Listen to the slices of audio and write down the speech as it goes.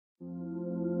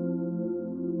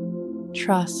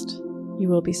Trust you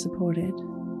will be supported.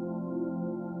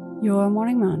 Your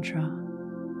morning mantra: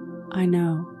 I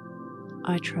know,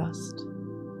 I trust,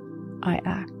 I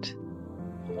act.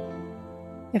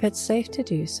 If it's safe to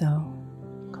do so,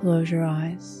 close your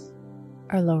eyes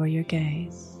or lower your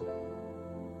gaze.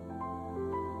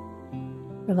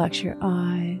 Relax your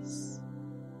eyes,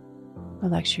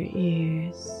 relax your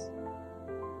ears,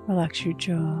 relax your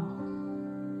jaw.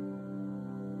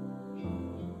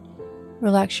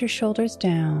 Relax your shoulders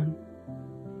down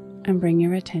and bring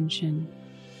your attention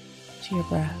to your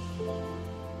breath.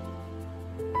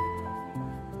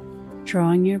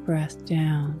 Drawing your breath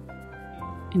down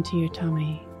into your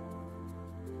tummy.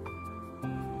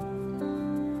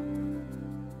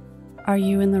 Are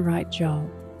you in the right job?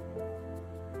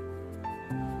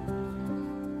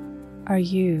 Are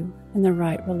you in the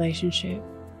right relationship?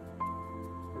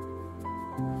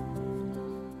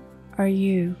 Are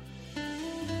you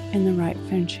in the right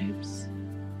friendships?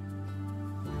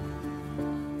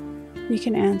 You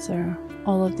can answer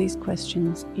all of these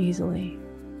questions easily,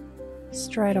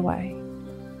 straight away.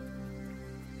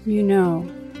 You know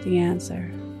the answer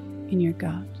in your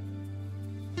gut.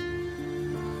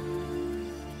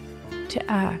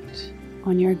 To act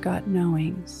on your gut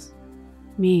knowings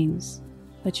means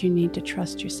that you need to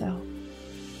trust yourself.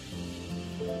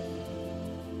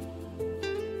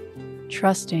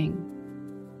 Trusting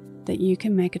that you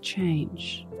can make a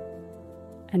change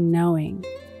and knowing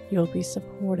you'll be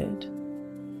supported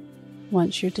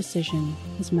once your decision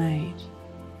is made.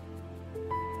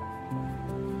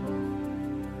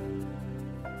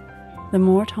 The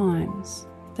more times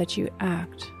that you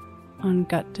act on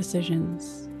gut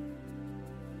decisions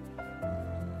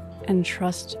and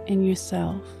trust in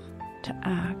yourself to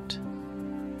act,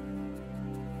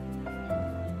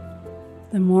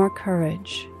 the more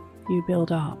courage you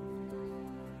build up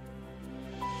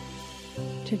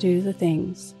to do the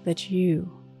things that you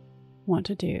want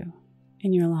to do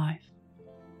in your life,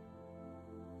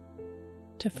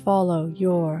 to follow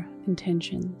your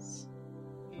intentions,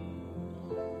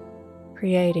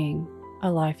 creating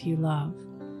a life you love.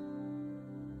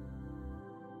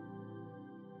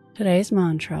 Today's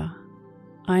mantra: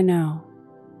 I know,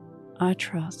 I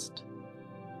trust,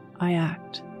 I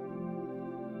act.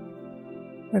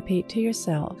 Repeat to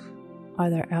yourself,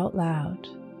 either out loud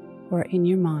or in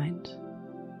your mind: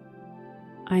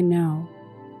 I know,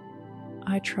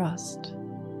 I trust,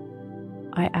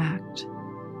 I act.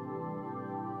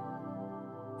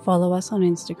 Follow us on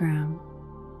Instagram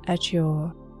at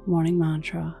Your Morning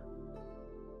Mantra